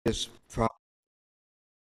This pro-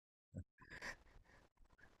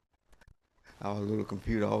 our little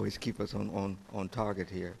computer always keep us on target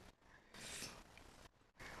here.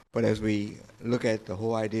 But as we look at the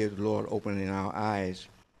whole idea of the Lord opening our eyes,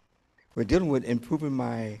 we're dealing with improving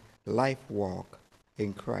my life walk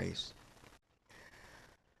in Christ.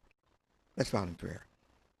 Let's bow in prayer.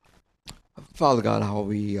 Father God, how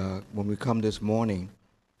when we come this morning,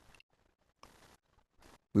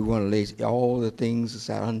 we want to lay all the things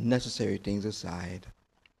aside, unnecessary things aside,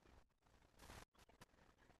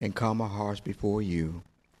 and calm our hearts before you,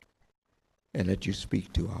 and let you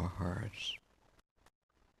speak to our hearts.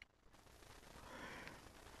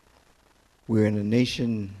 We're in a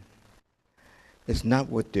nation. It's not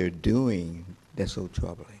what they're doing that's so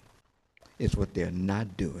troubling. It's what they're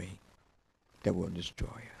not doing that will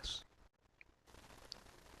destroy us.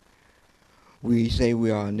 We say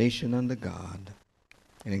we are a nation under God,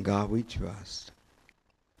 and in God we trust.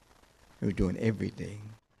 And we're doing everything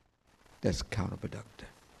that's counterproductive.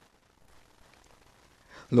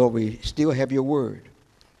 Lord, we still have your word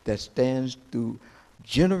that stands through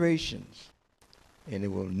generations, and it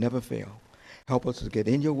will never fail. Help us to get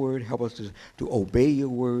in your word. Help us to obey your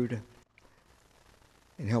word.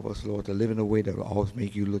 And help us, Lord, to live in a way that will always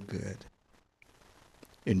make you look good.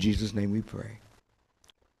 In Jesus' name we pray.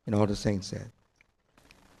 And all the saints said.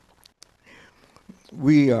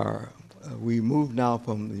 We move now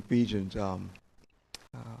from Ephesians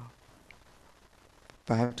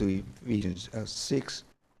 5 to Ephesians 6.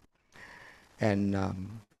 And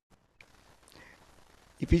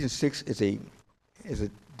Ephesians 6 is a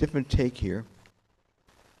different take here.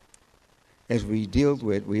 As we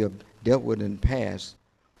have dealt with in the past,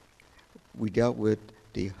 we dealt with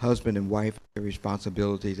the husband and wife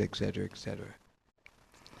responsibilities, etc., etc.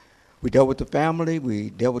 We dealt with the family. We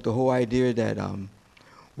dealt with the whole idea that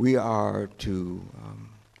we are to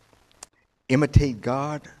imitate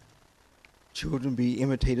God. Children be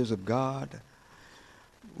imitators of God.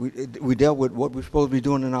 We dealt with what we're supposed to be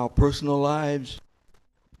doing in our personal lives.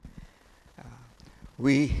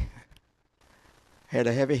 We had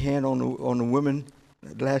a heavy hand on the women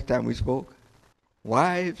the last time we spoke.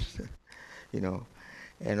 Wives, you know,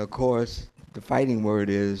 and of course the fighting word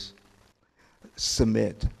is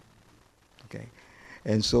submit. Okay,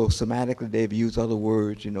 and so somatically they've used other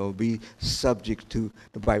words. Be subject to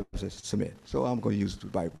the Bible says submit. So I'm going to use the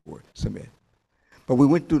Bible word submit. But we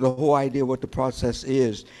went through the whole idea of what the process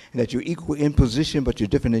is, and that you're equal in position, but you're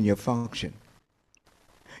different in your function.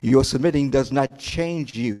 Your submitting does not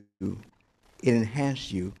change you; it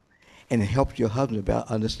enhances you, and it helps your husband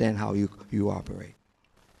understand how you operate.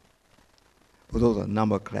 Well, those are a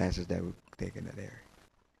number of classes that we've taken in that area.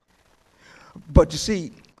 But you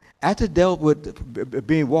see, after dealt with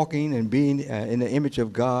being walking and being in the image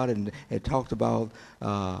of God, and it talked about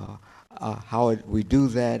how we do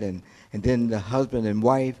that, and then the husband and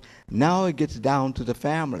wife. Now it gets down to the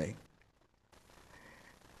family,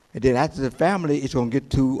 and then after the family, it's going to get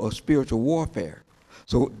to a spiritual warfare.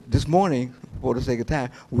 So this morning, for the sake of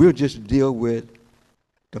time, we'll just deal with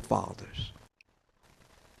the fathers.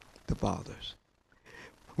 The fathers.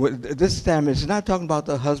 Well, this time, it's not talking about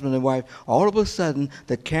the husband and wife. All of a sudden,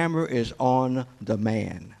 the camera is on the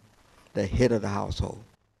man, the head of the household,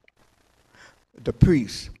 the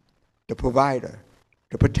priest, the provider,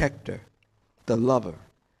 the protector, the lover,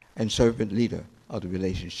 and servant leader of the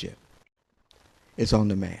relationship. It's on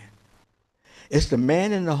the man. It's the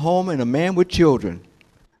man in the home and a man with children.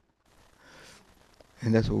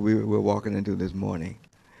 And that's what we're walking into this morning.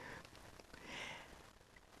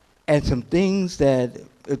 And some things that,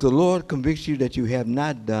 if the Lord convicts you that you have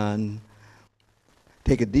not done,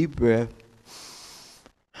 take a deep breath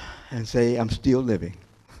and say, I'm still living.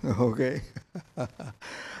 Okay?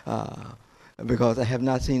 Because I have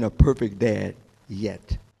not seen a perfect dad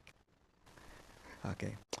yet.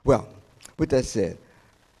 Okay. Well, with that said,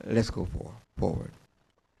 let's go forward.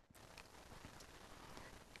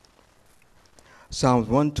 Psalms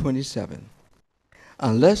 127.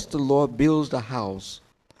 Unless the Lord builds the house,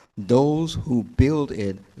 those who build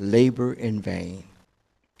it labor in vain.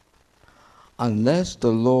 Unless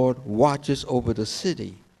the Lord watches over the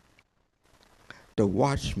city, the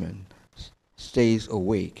watchman stays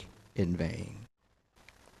awake in vain.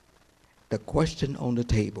 The question on the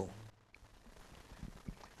table.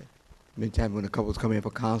 Many times when the couples come in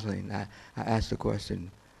for counseling, I ask the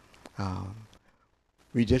question.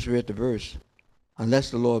 We just read the verse.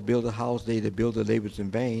 Unless the Lord build a house, they that build the labors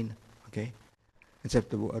in vain. Okay?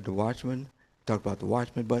 Except the watchman. Talk about the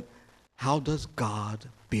watchman, but how does God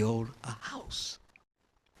build a house?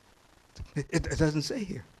 It doesn't say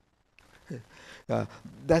here. Uh,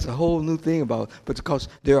 that's a whole new thing about, but because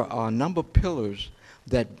there are a number of pillars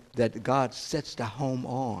that God sets the home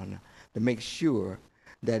on to make sure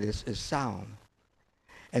that it's sound.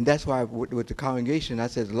 And that's why with the congregation, I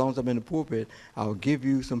said, as long as I'm in the pulpit, I'll give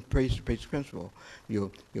you some basic principle.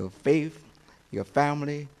 Your faith, your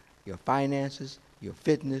family, your finances, your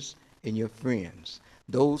fitness, and your friends.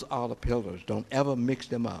 Those are the pillars. Don't ever mix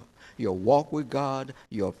them up. Your walk with God,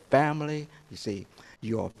 your family, you see,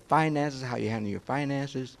 your finances, how you handle your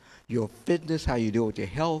finances, your fitness, how you deal with your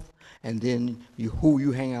health, and then who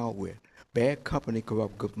you hang out with. Bad company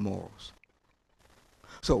corrupt good morals.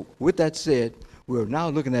 So with that said, we're now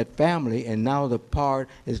looking at family, and now the part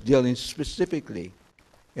is dealing specifically,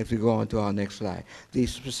 if we go on to our next slide. The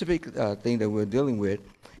specific thing that we're dealing with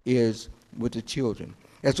is with the children.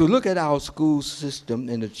 As we look at our school system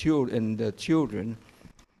and the children,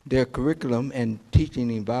 their curriculum and teaching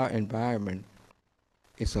environment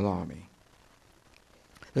is alarming.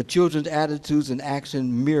 The children's attitudes and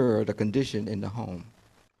action mirror the condition in the home.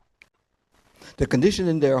 The condition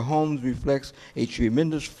in their homes reflects a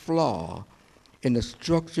tremendous flaw in the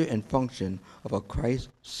structure and function of a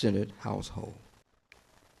Christ-centered household.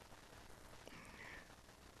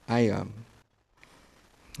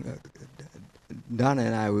 Donna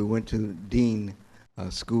and I, we went to Dean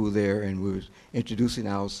School there, and we was introducing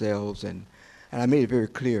ourselves, and I made it very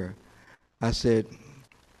clear. I said,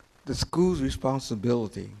 the school's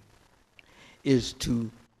responsibility is to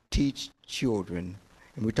teach children,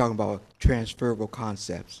 and we're talking about transferable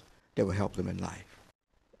concepts that will help them in life.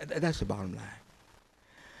 That's the bottom line.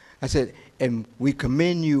 I said, and we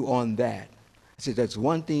commend you on that. I said, that's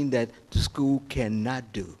one thing that the school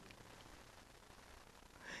cannot do.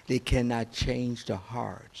 They cannot change the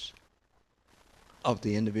hearts of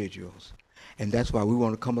the individuals. And that's why we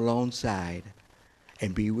want to come alongside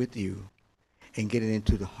and be with you and get it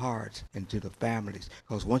into the hearts and to the families.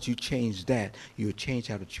 Because once you change that, you'll change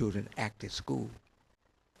how the children act at school.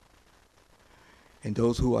 And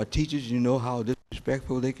those who are teachers, you know how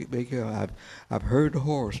disrespectful they can. I've heard the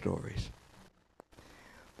horror stories.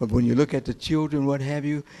 But when you look at the children, what have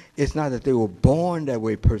you, it's not that they were born that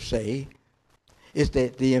way per se. It's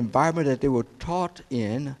that the environment that they were taught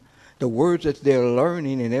in, the words that they're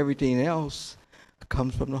learning and everything else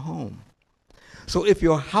comes from the home. So if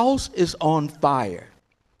your house is on fire,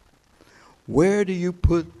 where do you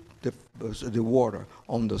put the water?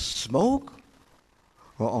 On the smoke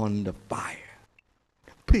or on the fire?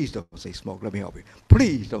 Please don't say smoke. Let me help you.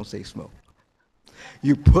 Please don't say smoke.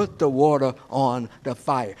 You put the water on the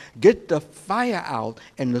fire. Get the fire out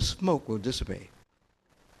and the smoke will dissipate.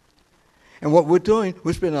 And what we're doing,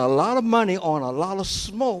 we're spending a lot of money on a lot of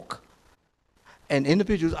smoke, and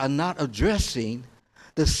individuals are not addressing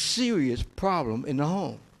the serious problem in the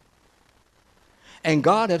home. And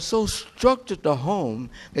God has so structured the home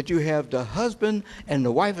that you have the husband and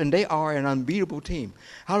the wife, and they are an unbeatable team.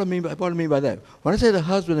 What do I mean by that? When I say the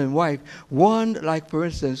husband and wife, one, like for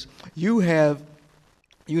instance, you have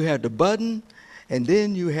the button, and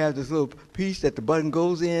then you have this little piece that the button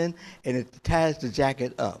goes in, and it ties the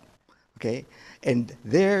jacket up. Okay, and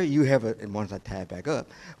there you have it. And once I tie it back up,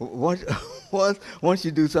 once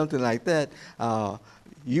you do something like that,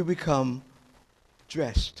 you become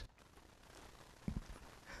dressed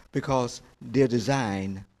because they're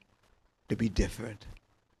designed to be different,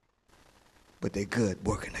 but they're good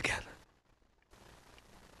working together.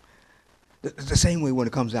 The same way when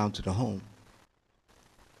it comes down to the home.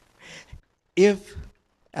 If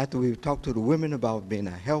after we've talked to the women about being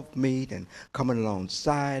a helpmeet and coming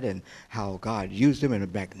alongside and how God used them in a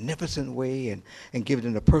magnificent way and giving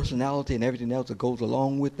them the personality and everything else that goes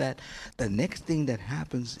along with that, the next thing that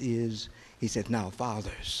happens is he said, now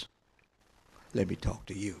fathers, let me talk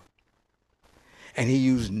to you. And he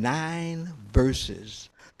used 9 verses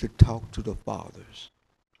to talk to the fathers.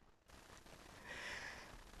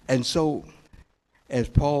 And so, as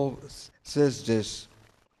Paul says this,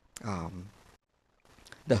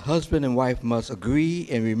 the husband and wife must agree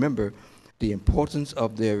and remember the importance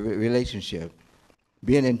of their relationship,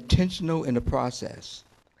 being intentional in the process.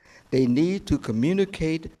 They need to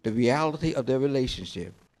communicate the reality of their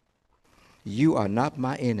relationship. You are not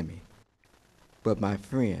my enemy, but my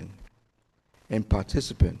friend and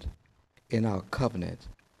participant in our covenant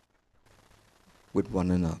with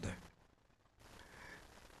one another.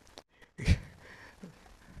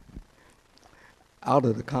 Out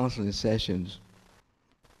of the counseling sessions,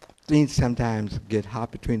 things sometimes get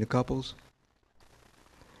hot between the couples,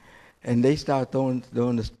 and they start throwing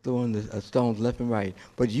the stones left and right.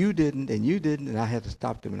 But you didn't, and I had to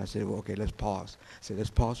stop them, and I said, well, okay, let's pause. I said,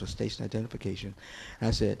 let's pause for station identification. And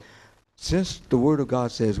I said, Since the Word of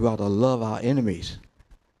God says we ought to love our enemies,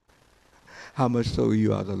 how much so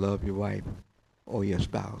you ought to love your wife or your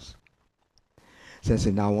spouse. Since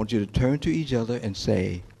now I want you to turn to each other and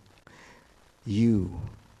say, you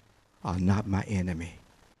are not my enemy.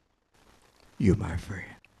 You're my friend.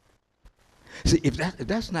 See, if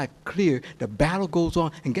that's not clear, the battle goes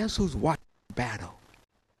on, and guess who's watching the battle?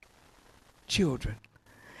 Children.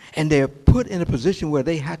 And they're put in a position where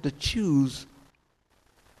they have to choose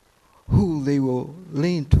who they will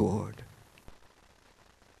lean toward.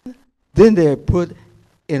 Then they're put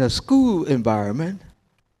in a school environment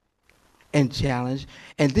and challenged,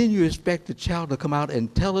 and then you expect the child to come out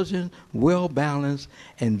intelligent, well-balanced,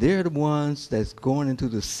 and they're the ones that's going into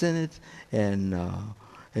the Senate and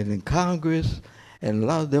in Congress, and a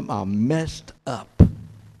lot of them are messed up.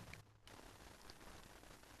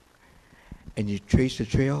 And you trace the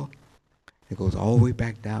trail, it goes all the way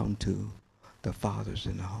back down to the fathers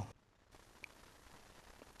in the home.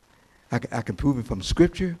 I can prove it from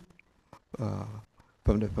Scripture, from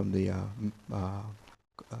the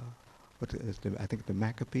I think the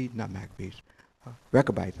Maccabees, not Maccabees,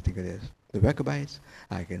 Rechabites, I think it is. The Rechabites.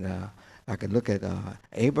 I can look at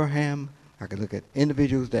Abraham. I can look at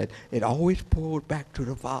individuals that it always pulled back to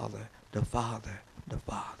the Father, the Father, the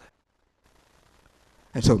Father.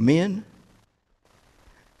 And so men,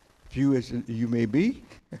 few as you may be,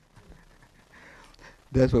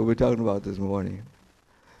 that's what we're talking about this morning.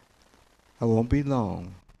 I won't be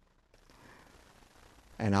long,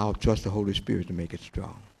 and I'll trust the Holy Spirit to make it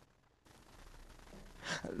strong.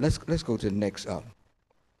 Let's go to the next up.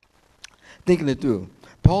 Thinking it through.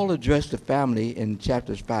 Paul addressed the family in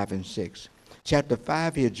chapters 5 and 6. Chapter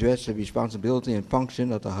 5, he addressed the responsibility and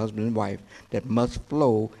function of the husband and wife that must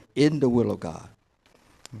flow in the will of God.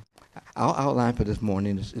 Our outline for this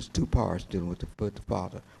morning is two parts dealing with the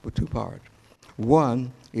Father, with two parts.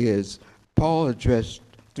 One is Paul addressed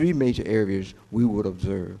three major areas we would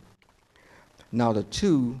observe. Now the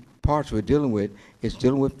two parts we're dealing with is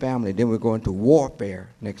dealing with family. Then we're going to warfare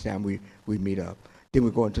next time we meet up. Then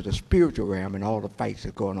we're going to the spiritual realm and all the fights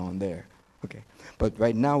that's going on there. Okay. But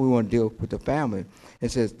right now we want to deal with the family.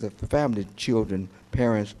 It says the family, children,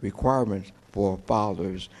 parents, requirements for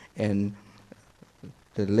fathers, and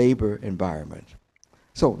the labor environment.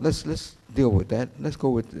 So let's deal with that. Let's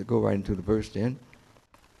go right into the verse then.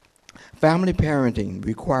 Family parenting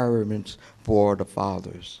requirements for the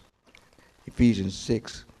fathers. Ephesians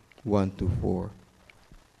 6, 1 through 4.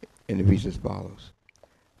 And it reads as follows.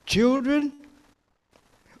 Children,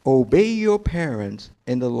 obey your parents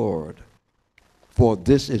in the Lord, for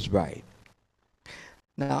this is right.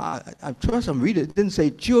 Now, I trust I'm reading. It didn't say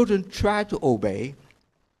children try to obey,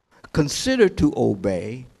 consider to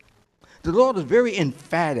obey. The Lord is very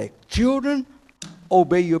emphatic. Children,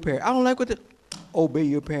 obey your parents. I don't like what the obey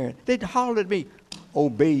your parents. They hollered at me,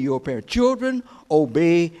 obey your parents. Children,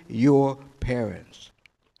 obey your parents.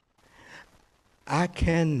 I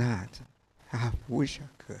cannot, I wish I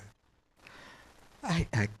could.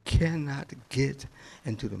 I cannot get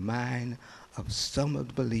into the mind of some of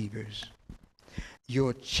the believers.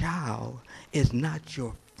 Your child is not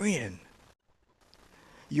your friend.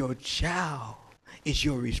 Your child is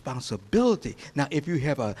your responsibility. Now, if you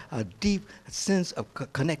have a deep sense of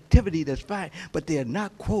connectivity, that's fine, but they're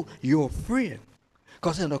not, quote, your friend.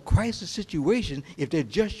 Because in a crisis situation, if they're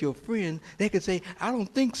just your friend, they can say, I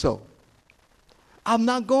don't think so. I'm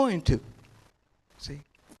not going to. See?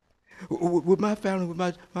 With my family,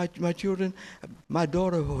 with my children, my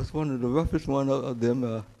daughter was one of the roughest one of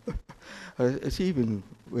them. She even,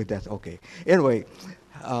 well, that's okay. Anyway,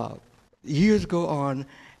 years go on,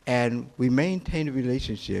 and we maintain a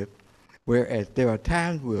relationship, whereas there are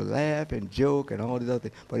times we'll laugh and joke and all these other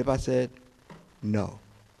things. But if I said no,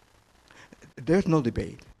 there's no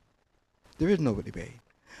debate. There is no debate.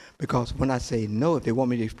 Because when I say no, if they want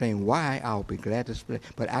me to explain why, I'll be glad to explain.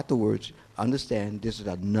 But afterwards, understand this is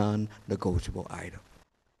a non-negotiable item.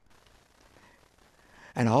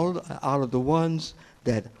 And all out of the ones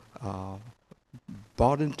that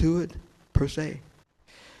bought into it, per se,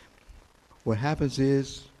 what happens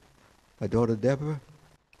is, my daughter Deborah,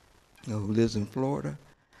 who lives in Florida,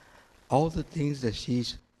 all the things that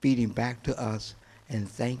she's feeding back to us and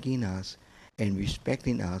thanking us and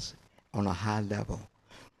respecting us on a high level.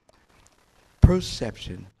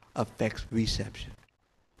 Perception affects reception.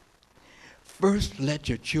 First, let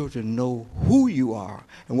your children know who you are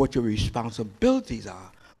and what your responsibilities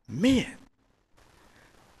are. Men,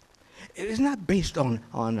 it is not based on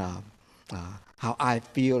how I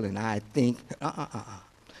feel and I think.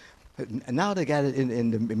 Now they got it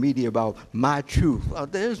in the media about my truth.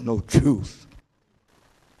 There's no truth.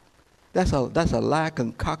 That's a lie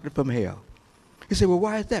concocted from hell. You say, well,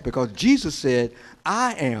 why is that? Because Jesus said,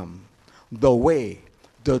 I am the way,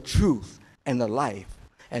 the truth, and the life.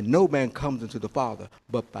 And no man comes into the Father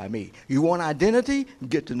but by me. You want identity?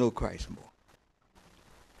 Get to know Christ more.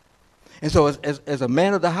 And so as a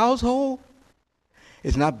man of the household,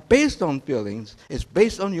 it's not based on feelings. It's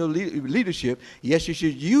based on your leadership. Yes, you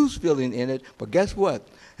should use feeling in it, but guess what?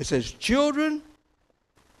 It says, children,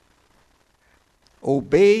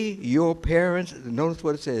 obey your parents. Notice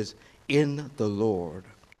what it says, in the Lord.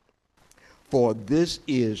 For this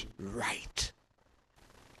is right.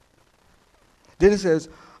 Then it says,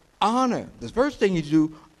 honor. The first thing you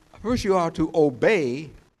do, first you are to obey,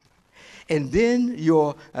 and then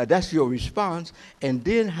that's your response, and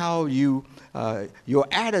then how your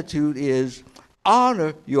attitude is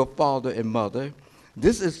honor your father and mother.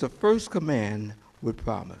 This is the first command with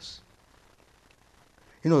promise.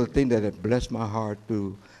 You know, the thing that had blessed my heart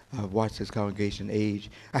through watch this congregation age.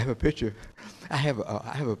 I have a picture. I have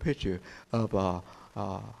a picture of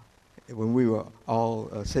when we were all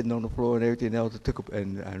sitting on the floor and everything else.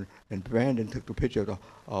 And Brandon took the picture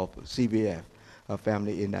of CBF, a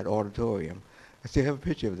family in that auditorium. I still have a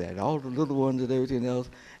picture of that. All the little ones and everything else.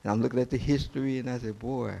 And I'm looking at the history, and I said,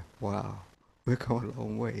 "Boy, wow, we're going a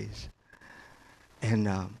long ways." And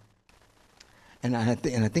I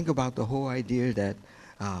think about the whole idea that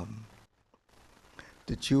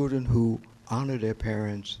the children who honor their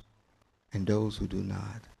parents and those who do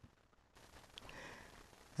not.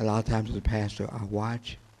 A lot of times as a pastor, I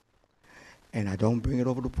watch, and I don't bring it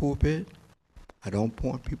over the pulpit. I don't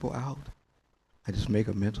point people out. I just make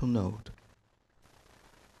a mental note.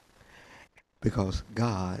 Because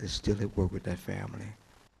God is still at work with that family.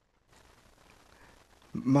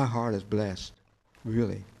 My heart is blessed,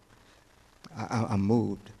 really. I'm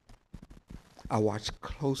moved. I watch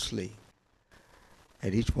closely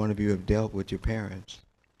at each one of you have dealt with your parents.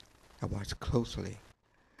 I watch closely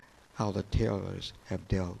how the Taylors have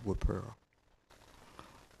dealt with Pearl.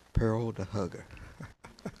 Pearl the hugger.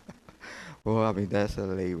 Well, I mean, that's a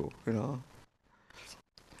label, you know.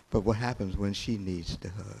 But what happens when she needs the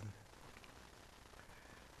hug?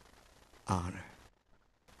 Honor.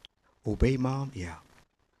 Obey, Mom? Yeah.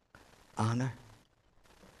 Honor.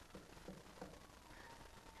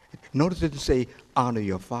 Notice it didn't say honor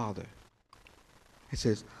your father. It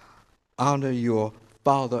says honor your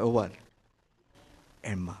father or what?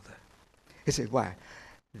 And mother. It says why?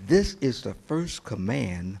 This is the first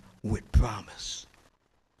command with promise.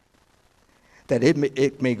 That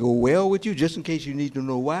it may go well with you, just in case you need to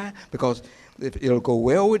know why, because if it'll go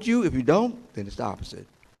well with you. If you don't, then it's the opposite.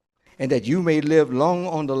 And that you may live long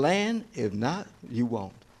on the land. If not, you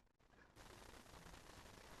won't.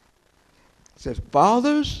 It says,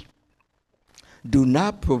 fathers, do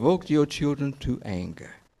not provoke your children to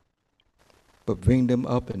anger, but bring them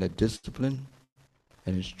up in the discipline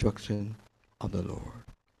and instruction of the Lord.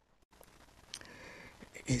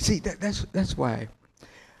 You see, that's why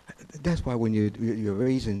when you're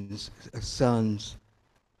raising sons,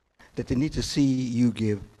 that they need to see you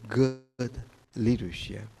give good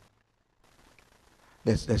leadership.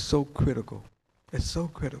 That's so critical. It's so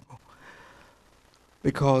critical.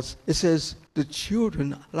 Because it says the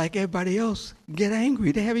children, like everybody else, get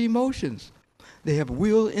angry. They have emotions. They have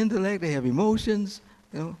will, intellect, they have emotions,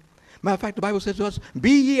 you know. Matter of fact, the Bible says to us, be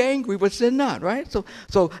ye angry, but sin not, right?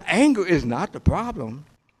 So anger is not the problem.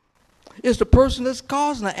 It's the person that's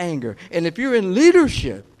causing the anger. And if you're in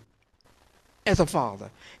leadership as a father,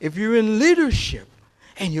 if you're in leadership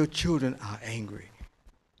and your children are angry,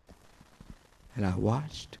 and I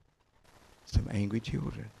watched some angry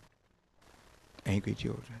children. Angry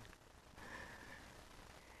children.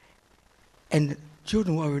 And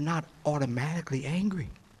children were not automatically angry.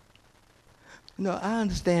 No, I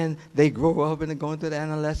understand they grow up and they go into the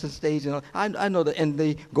adolescent stage, and I know that, and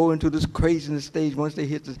they go into this craziness stage once they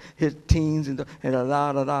hit teens and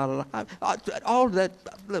all of that.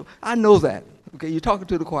 I know that. Okay, you're talking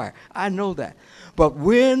to the choir. I know that. But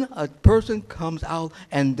when a person comes out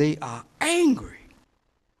and they are angry,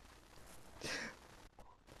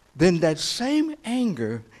 then that same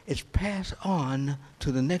anger is passed on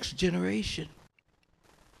to the next generation.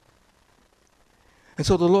 And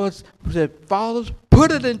so the Lord said, fathers,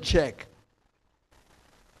 put it in check.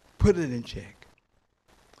 Put it in check.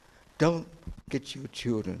 Don't get your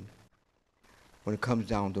children, when it comes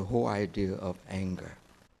down to the whole idea of anger,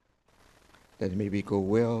 that it maybe go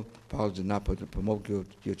well. Fathers do not promote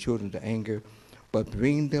your children to anger, but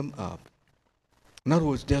bring them up. In other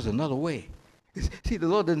words, there's another way. See, the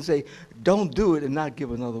Lord doesn't say, don't do it and not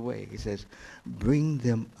give another way. He says, bring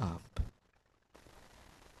them up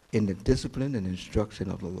in the discipline and instruction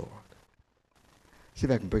of the Lord. See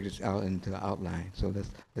if I can break this out into the outline. So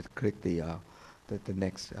let's click the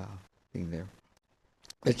next thing there.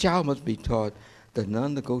 The child must be taught the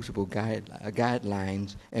non-negotiable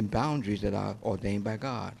guidelines and boundaries that are ordained by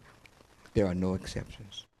God. There are no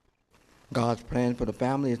exceptions. God's plan for the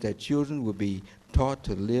family is that children will be taught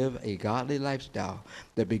to live a godly lifestyle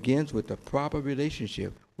that begins with the proper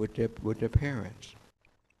relationship with their parents.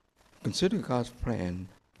 Consider God's plan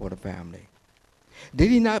for the family. Did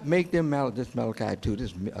he not make them, this Malachi 2,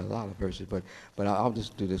 this is a lot of verses, but I'll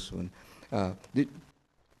just do this one. Did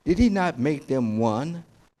he not make them one?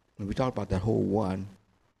 And we talked about that whole one.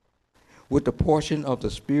 With the portion of the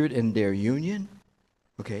Spirit in their union?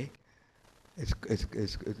 Okay.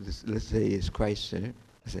 Let's say it's Christ-centered.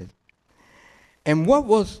 And what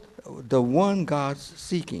was the one God's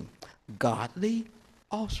seeking? Godly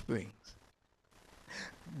offspring.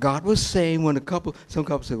 God was saying when some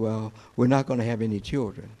couples said, well, we're not going to have any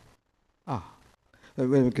children. Let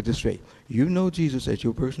me get this straight. You know Jesus as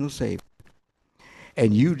your personal Savior,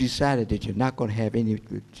 and you decided that you're not going to have any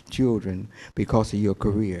children because of your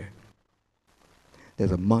career.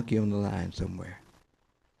 There's a monkey on the line somewhere.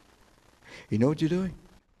 You know what you're doing?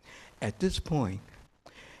 At this point,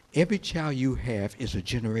 every child you have is a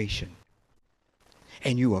generation,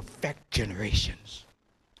 and you affect generations.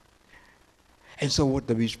 And so what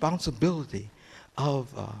the responsibility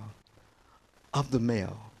of the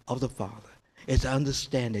male, of the father, is to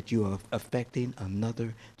understand that you are affecting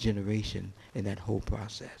another generation in that whole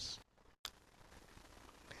process.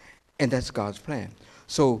 And that's God's plan.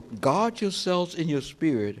 So guard yourselves in your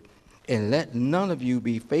spirit, and let none of you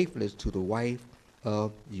be faithless to the wife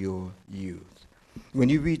of your youth. When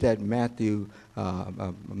you read that Malachi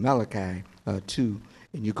 2,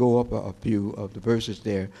 and you go up a few of the verses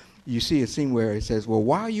there, you see a scene where it says, well,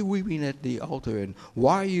 why are you weeping at the altar, and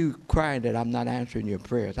why are you crying that I'm not answering your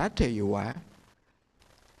prayers? I tell you why.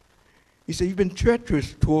 He said, you've been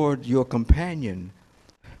treacherous toward your companion,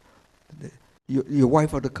 your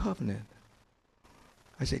wife of the covenant.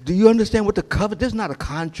 I said, do you understand what the covenant? This is not a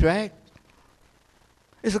contract.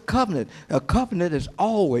 It's a covenant. A covenant is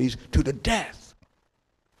always to the death.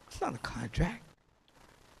 It's not a contract.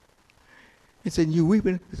 He said, you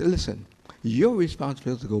weeping? He said, listen, your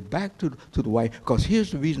responsibility is to go back to the wife, because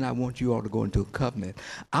here's the reason I want you all to go into a covenant.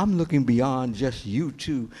 I'm looking beyond just you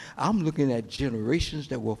two. I'm looking at generations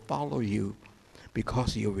that will follow you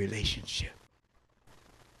because of your relationship.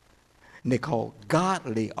 And they're called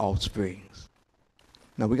godly offsprings.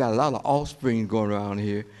 Now, we got a lot of offspring going around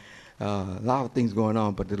here, a lot of things going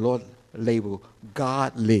on, but the Lord labeled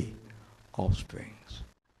godly offsprings.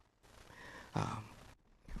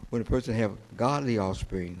 When a person have godly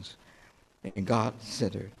offsprings and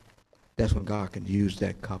God-centered, that's when God can use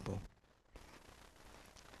that couple.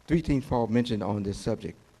 3 things Paul mentioned on this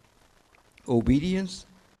subject: obedience,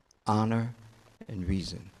 honor, and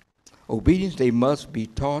reason. Obedience, they must be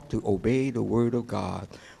taught to obey the word of God,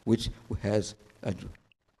 which has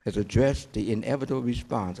addressed the inevitable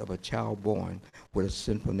response of a child born with a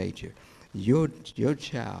sinful nature. Your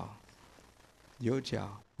child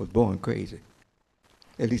was born crazy.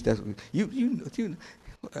 At least that's what you.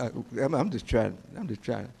 I'm just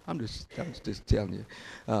telling you.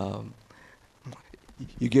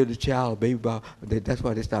 You give the child a baby bottle. That's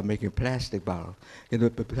why they start making plastic bottles. And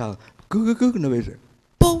the child, goo, no,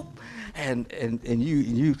 boom, and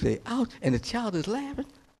you say, ouch, and the child is laughing.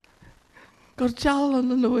 Because the child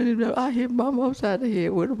doesn't know anything. I hit mama upside the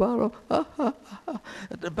head with a bottle.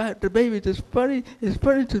 The baby is funny. It's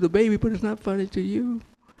funny to the baby, but it's not funny to you.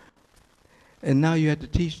 And now you have to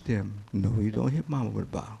teach them, no, you don't hit mama with a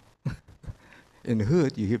bottle. In the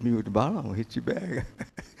hood, you hit me with the bottle, I'm going to hit you back.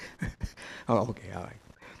 Oh, okay, all right.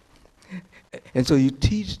 And so you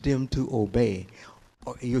teach them to obey.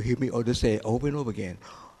 Or you hear me, or just say it over and over again.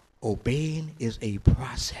 Obeying is a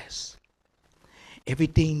process.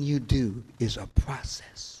 Everything you do is a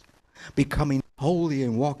process. Becoming holy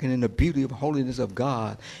and walking in the beauty of holiness of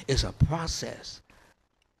God is a process.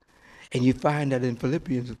 And you find that in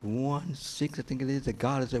Philippians 1:6, I think it is, that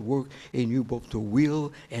God is at work in you both to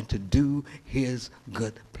will and to do his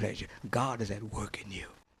good pleasure. God is at work in you.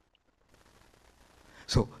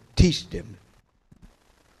 So teach them.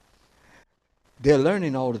 They're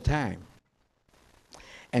learning all the time.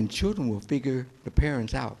 And children will figure the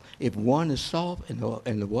parents out. If one is soft and the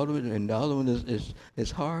other one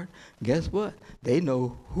is hard, guess what? They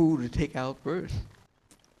know who to take out first.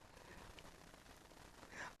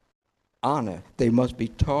 Honor, they must be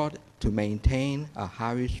taught to maintain a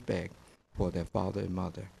high respect for their father and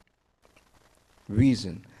mother.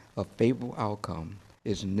 Reason, a favorable outcome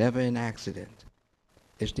is never an accident.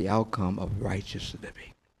 It's the outcome of righteous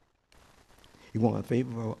living. You want a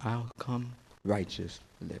favorable outcome? Righteous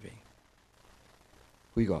living.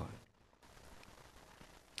 We go.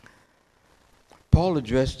 Paul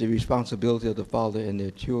addressed the responsibility of the father and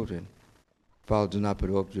their children. Fathers do not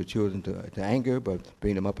provoke their children to anger, but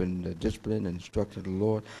bring them up in the discipline and instruction of the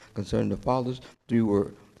Lord. Concerning the fathers,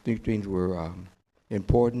 three things were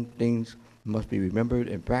important things must be remembered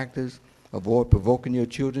and practiced. Avoid provoking your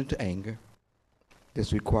children to anger.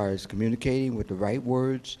 This requires communicating with the right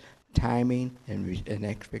words, timing, and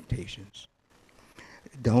expectations.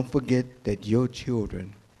 Don't forget that your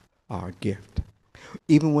children are a gift.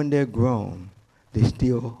 Even when they're grown, they're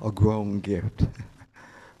still a grown gift.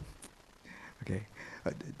 Okay,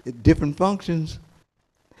 different functions,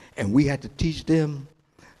 and we have to teach them,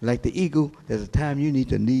 like the eagle, there's a time you need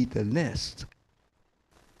to leave the nest.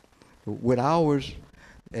 With ours,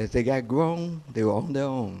 as they got grown, they were on their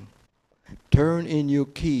own. Turn in your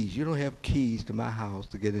keys. You don't have keys to my house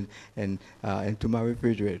to get in and into my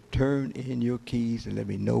refrigerator. Turn in your keys and let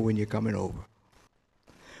me know when you're coming over.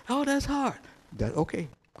 Oh, that's hard. That's okay.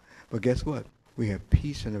 But guess what? We have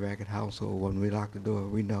peace in the Raickett household. When we lock the door,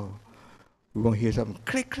 we know. We're going to hear something,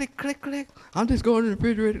 click, click, click, click. I'm just going in the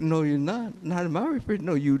refrigerator. No, you're not. Not in my refrigerator.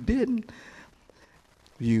 No, you didn't.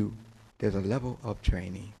 There's a level of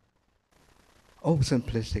training. Oh,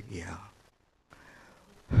 simplistic, yeah.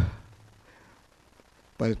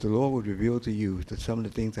 But if the Lord would reveal to you that some of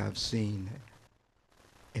the things I've seen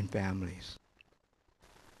in families,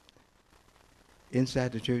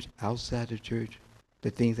 inside the church, outside the church,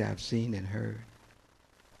 the things I've seen and heard.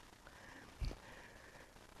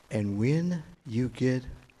 And when you get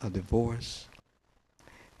a divorce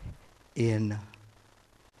in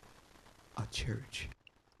a church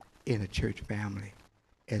family,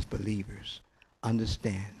 as believers,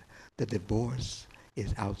 understand the divorce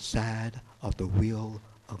is outside of the will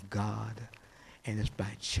of God, and it's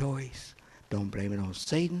by choice. Don't blame it on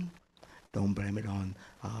Satan. Don't blame it on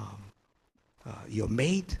your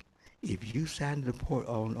mate. If you sign the report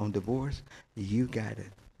on divorce, you got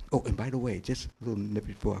it. Oh, and by the way, just a little nip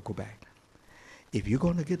before I go back. If you're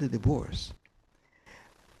going to get a divorce,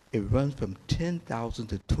 it runs from $10,000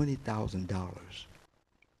 to $20,000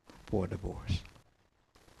 for a divorce.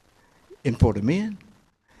 And for the men,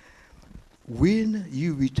 when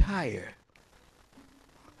you retire,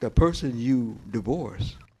 the person you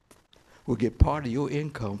divorce will get part of your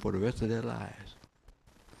income for the rest of their lives.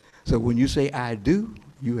 So when you say I do,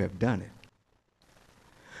 you have done it.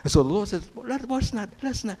 And so the Lord says,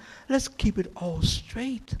 let's keep it all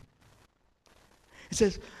straight. It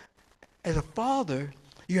says, as a father,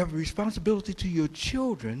 you have a responsibility to your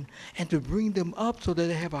children and to bring them up so that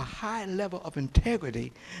they have a high level of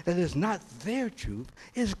integrity that is not their truth,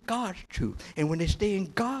 it's God's truth. And when they stay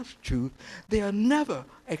in God's truth, they'll never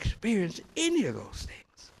experience any of those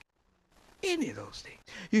things. Any of those things.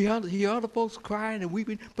 You hear other folks crying and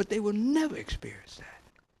weeping, but they will never experience that.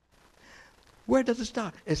 Where does it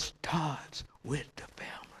start? It starts with the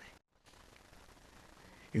family.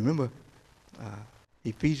 You remember,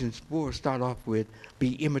 Ephesians 4 start off with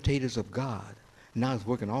be imitators of God. Now it's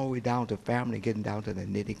working all the way down to family, getting down to the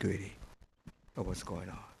nitty-gritty of what's going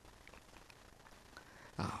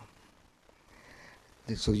on.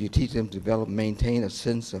 So you teach them to develop, maintain a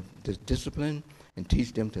sense of discipline, and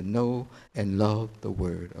teach them to know and love the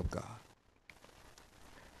Word of God.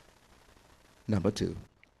 Number 2,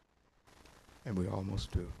 and we're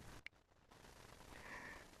almost through.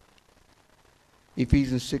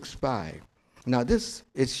 Ephesians 6:5. Now this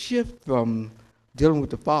is shift from dealing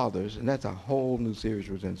with the fathers, and that's a whole new series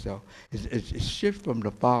within itself. It's shift from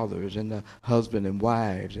the fathers and the husband and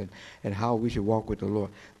wives and how we should walk with the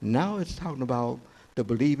Lord. Now it's talking about the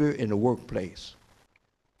believer in the workplace.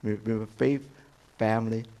 Remember, faith,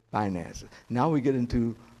 family, finances. Now we get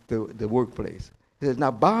into the workplace. It says,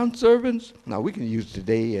 now bond servants, now we can use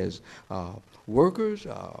today as workers,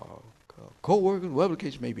 co-workers, whatever the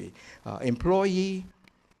case may be, employee.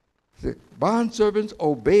 Bond servants,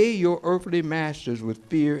 obey your earthly masters with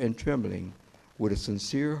fear and trembling, with a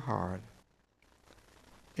sincere heart,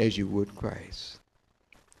 as you would Christ.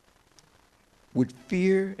 With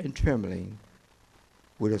fear and trembling,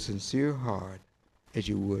 with a sincere heart, as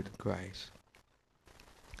you would Christ.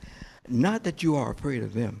 Not that you are afraid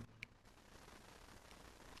of them.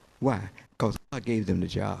 Why? Because God gave them the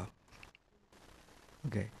job.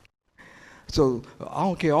 Okay. So I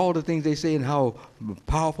don't care all the things they say and how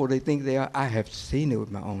powerful they think they are. I have seen it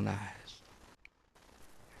with my own eyes.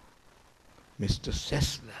 Mr.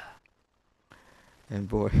 Sessler. And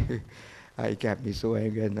boy, he got me so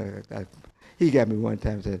angry. And he got me one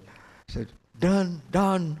time and said, Don,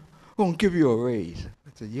 I'm going to give you a raise.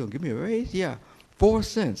 I said, you going to give me a raise? Yeah, 4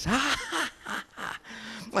 cents.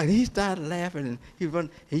 And he started laughing, and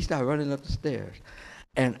he started running up the stairs.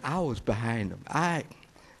 And I was behind him.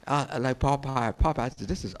 Like Popeye said,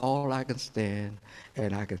 this is all I can stand,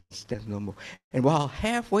 and I can stand no more. And while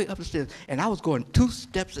halfway up the stairs, and I was going 2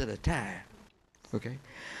 steps at a time, okay?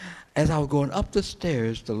 As I was going up the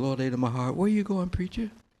stairs, the Lord laid in my heart, where are you going, preacher?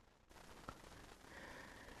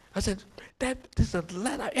 I said, this is a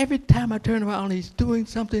letter. Every time I turn around, he's doing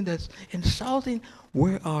something that's insulting.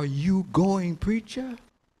 Where are you going, preacher?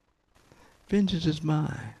 Vengeance is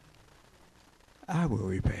mine. I will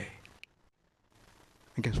repay.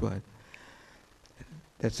 And guess what?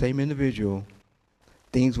 That same individual,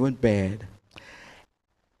 things went bad.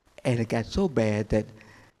 And it got so bad that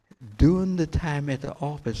during the time at the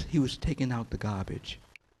office, he was taking out the garbage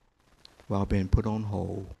while being put on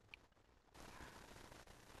hold.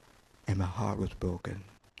 And my heart was broken.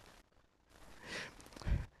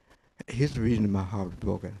 Here's the reason my heart was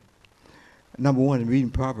broken. Number one, in reading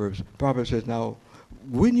Proverbs says, now,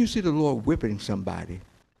 when you see the Lord whipping somebody,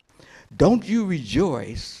 don't you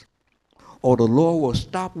rejoice, or the Lord will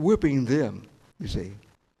stop whipping them, you see.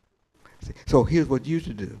 So here's what you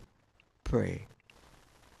should do. Pray.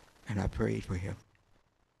 And I prayed for him.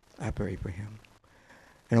 And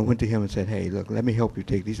I went to him and said, hey, look, let me help you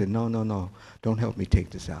take this. He said, no, don't help me take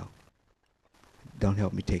this out. Don't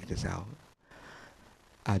help me take this out.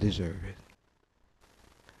 I deserve it.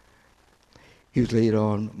 He was later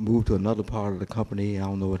on moved to another part of the company. I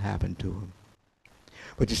don't know what happened to him.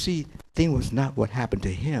 But you see, the thing was not what happened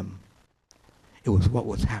to him. It was what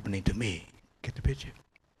was happening to me. Get the picture?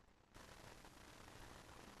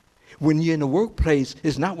 When you're in the workplace,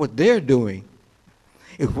 it's not what they're doing.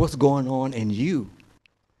 It's what's going on in you.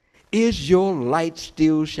 Is your light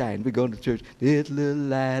still shining? We go to church. This little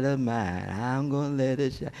light of mine, I'm going to let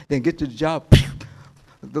it shine. Then get to the job.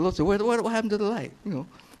 The Lord said, what happened to the light? You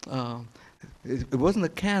know, it wasn't a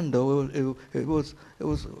candle. It was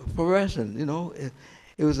fluorescent. You know,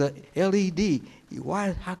 it was a LED.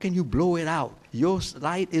 Why? How can you blow it out? Your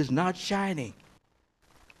light is not shining.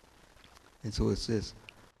 And so it says,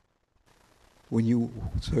 when you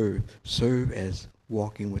serve as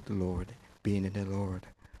walking with the Lord, being in the Lord.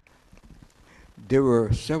 There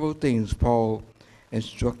were several things Paul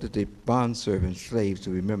instructed the bondservant slaves to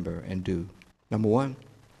remember and do. Number one,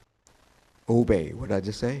 obey. What did I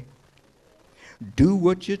just say? Do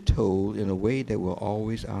what you're told in a way that will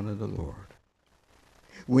always honor the Lord.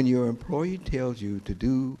 When your employee tells you to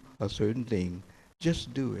do a certain thing,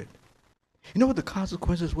 just do it. You know what the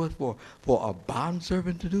consequences was for a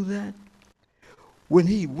bondservant to do that? When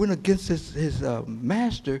he went against his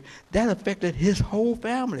master, that affected his whole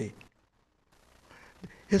family.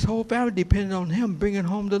 His whole family depended on him bringing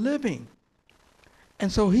home the living. And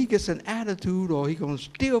so he gets an attitude, or he's going to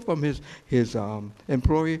steal from his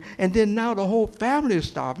employer, and then now the whole family is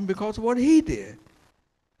starving because of what he did.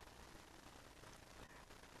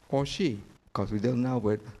 Or she, because we don't know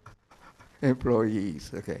what employees,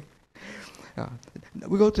 okay.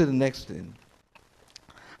 We go to the next thing.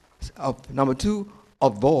 Number two,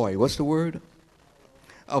 avoid. What's the word?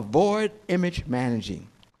 Avoid image managing.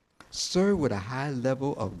 Serve with a high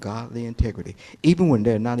level of godly integrity, even when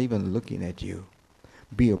they're not even looking at you.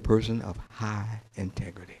 Be a person of high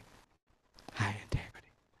integrity. High integrity.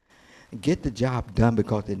 Get the job done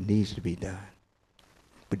because it needs to be done.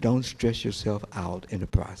 But don't stress yourself out in the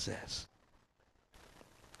process.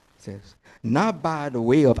 It says, not by the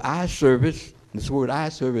way of eye service. This word eye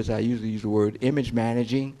service, I usually use the word image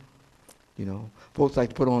managing. You know, folks like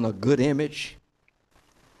to put on a good image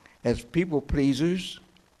as people pleasers,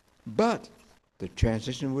 but the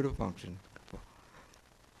transition with a function.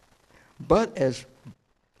 But as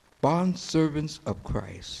bondservants of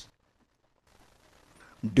Christ,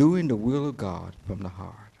 doing the will of God from the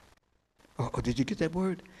heart. Oh, did you get that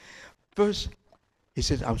word? First, he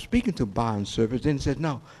says, I'm speaking to bondservants. Then he says,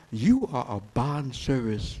 no, you are a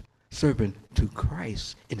servant to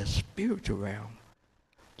Christ in a spiritual realm.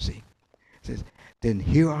 See? He says, then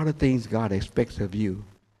here are the things God expects of you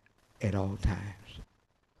at all times.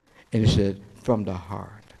 And he said, from the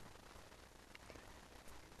heart.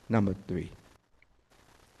 Number 3.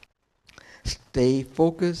 Stay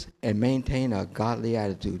focused and maintain a godly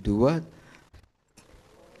attitude. Do what?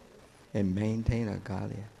 And maintain a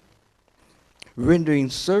godly attitude. Rendering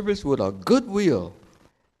service with a good will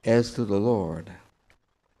as to the Lord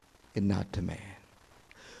and not to man.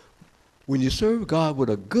 When you serve God with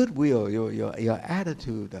a good will, your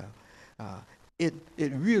attitude, it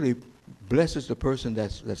really blesses the person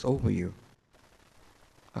that's over you.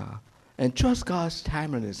 And trust God's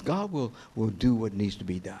timeliness. God will do what needs to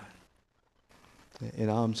be done. In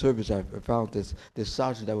armed service, I found this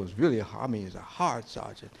sergeant that was really, I mean, he's a hard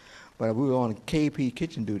sergeant. But we were on KP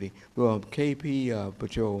kitchen duty. We were on KP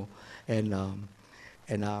patrol, and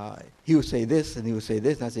he would say this and he would say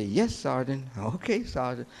this, and I said, "Yes, Sergeant." "Okay,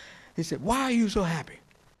 Sergeant." He said, "Why are you so happy?"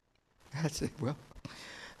 I said, "Well,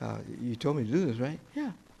 you told me to do this, right?"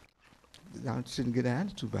 "Yeah." I shouldn't get an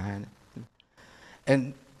attitude behind it.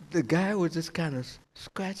 And the guy was just kind of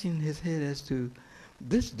scratching his head as to,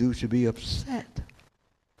 this dude should be upset.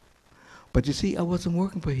 But you see, I wasn't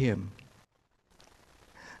working for him.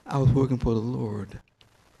 I was working for the Lord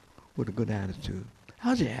with a good attitude.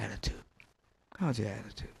 How's your attitude? How's your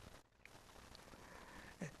attitude?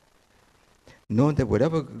 Knowing that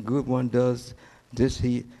whatever good one does, this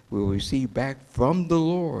he will receive back from the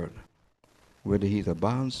Lord, whether he's a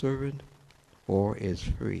bondservant or is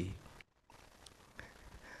free.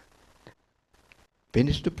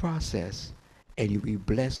 Finish the process, and you'll be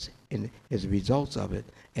blessed as a result of it,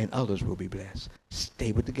 and others will be blessed.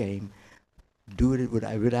 Stay with the game. Do it with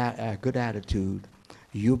a good attitude.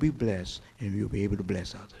 You'll be blessed, and you'll be able to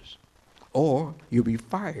bless others. Or you'll be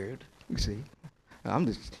fired, you see.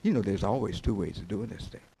 There's always two ways of doing this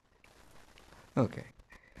thing. Okay.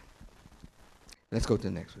 Let's go to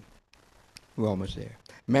the next one. We're almost there.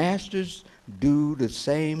 Masters, do the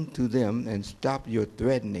same to them and stop your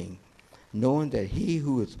threatening, knowing that he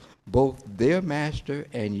who is both their master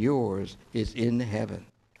and yours is in heaven,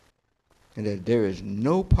 and that there is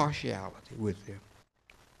no partiality with them.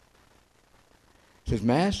 It says,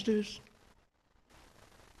 masters,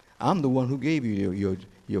 I'm the one who gave you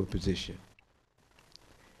your position.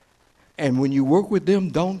 And when you work with them,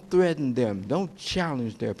 don't threaten them. Don't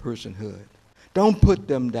challenge their personhood. Don't put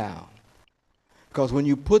them down. Because when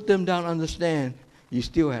you put them down, understand, you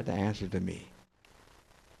still have to answer to me.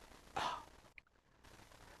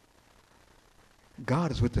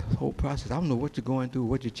 God is with the whole process. I don't know what you're going through,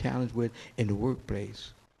 what you're challenged with in the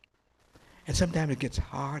workplace. And sometimes it gets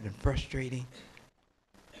hard and frustrating,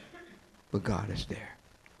 but God is there.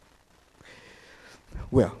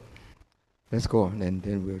 Well, let's go on, and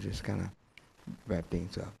then we'll just kind of wrap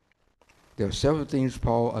things up. There are several things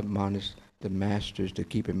Paul admonished the masters to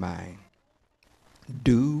keep in mind.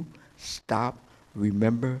 Do, stop,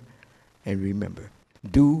 remember, and remember.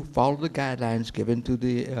 Do, follow the guidelines given to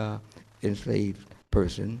the enslaved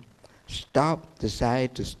person. Stop,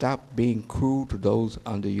 decide to stop being cruel to those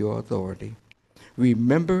under your authority.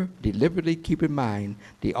 Remember, deliberately keep in mind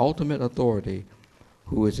the ultimate authority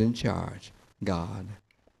who is in charge, God.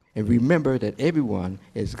 And remember that everyone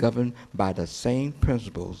is governed by the same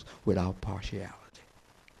principles without partiality.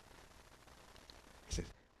 He says,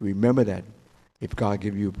 remember that if God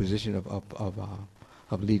gives you a position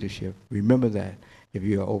of leadership, remember that if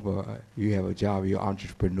you have a job, you're an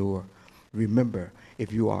entrepreneur. Remember,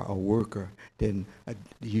 if you are a worker, then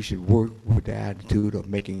you should work with the attitude of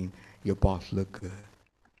making your boss look good.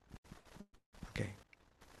 Okay,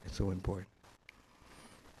 that's so important.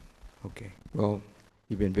 Okay, well,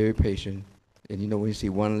 you've been very patient. And when you see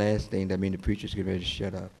one last thing, that means the preacher's getting ready to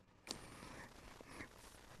shut up.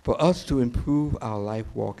 For us to improve our life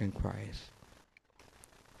walk in Christ,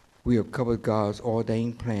 we have covered God's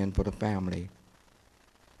ordained plan for the family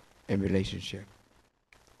and relationship.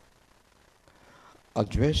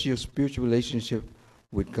 Address your spiritual relationship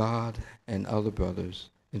with God and other brothers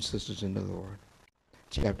and sisters in the Lord.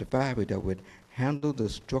 Chapter 5, we dealt with handle the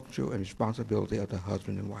structure and responsibility of the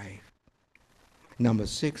husband and wife. Number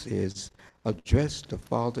 6 is address the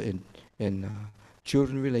father and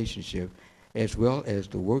children relationship, as well as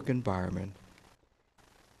the work environment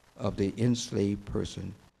of the enslaved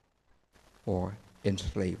person or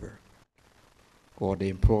enslaver, or the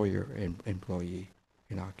employer and employee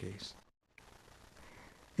in our case.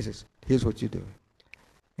 He says, here's what you do.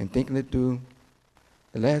 And thinking it through,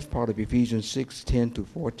 the last part of Ephesians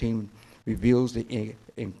 6:10-14 reveals the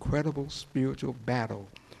incredible spiritual battle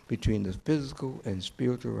between the physical and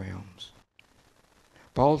spiritual realms.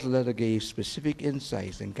 Paul's letter gave specific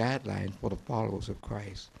insights and guidelines for the followers of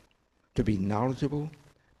Christ to be knowledgeable,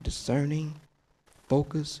 discerning,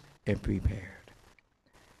 focused, and prepared.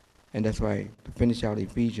 And that's why, to finish out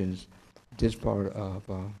Ephesians, this part of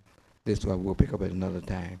this we'll pick up at another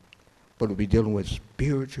time. But we'll be dealing with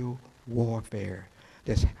spiritual warfare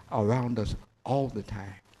that's around us all the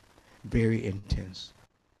time. Very intense.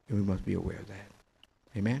 And we must be aware of that.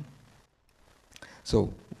 Amen?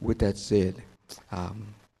 So, with that said, I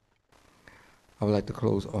would like to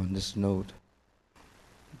close on this note.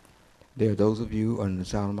 There are those of you under the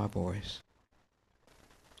sound of my voice.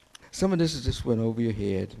 Some of this is just went over your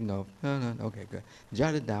head. No, okay, good.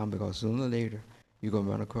 Jot it down, because sooner or later you're going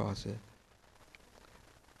to run across it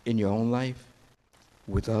in your own life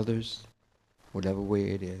with others, whatever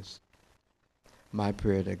way it is. My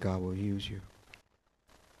prayer that God will use you.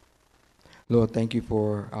 Lord, thank you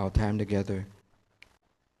for our time together.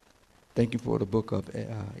 Thank you for the book of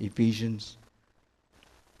Ephesians.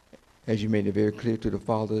 As you made it very clear to the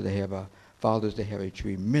fathers, they have a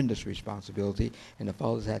tremendous responsibility, and the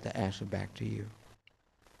fathers have to answer back to you.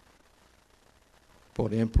 For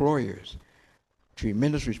the employers,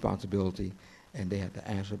 tremendous responsibility, and they have to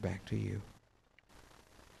answer back to you.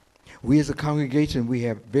 We as a congregation, we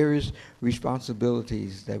have various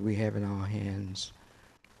responsibilities that we have in our hands.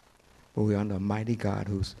 But we're under a mighty God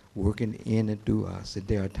who's working in and through us. And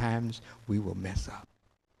there are times we will mess up.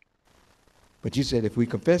 But you said if we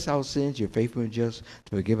confess our sins, you're faithful and just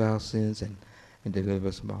to forgive our sins and deliver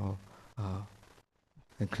us from all,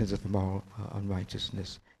 and cleanse us from all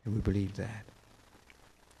unrighteousness. And we believe that.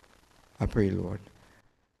 I pray, Lord,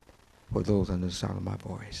 for those under the sound of my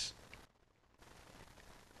voice.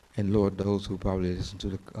 And Lord, those who probably listen to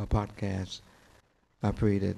the podcast, I pray that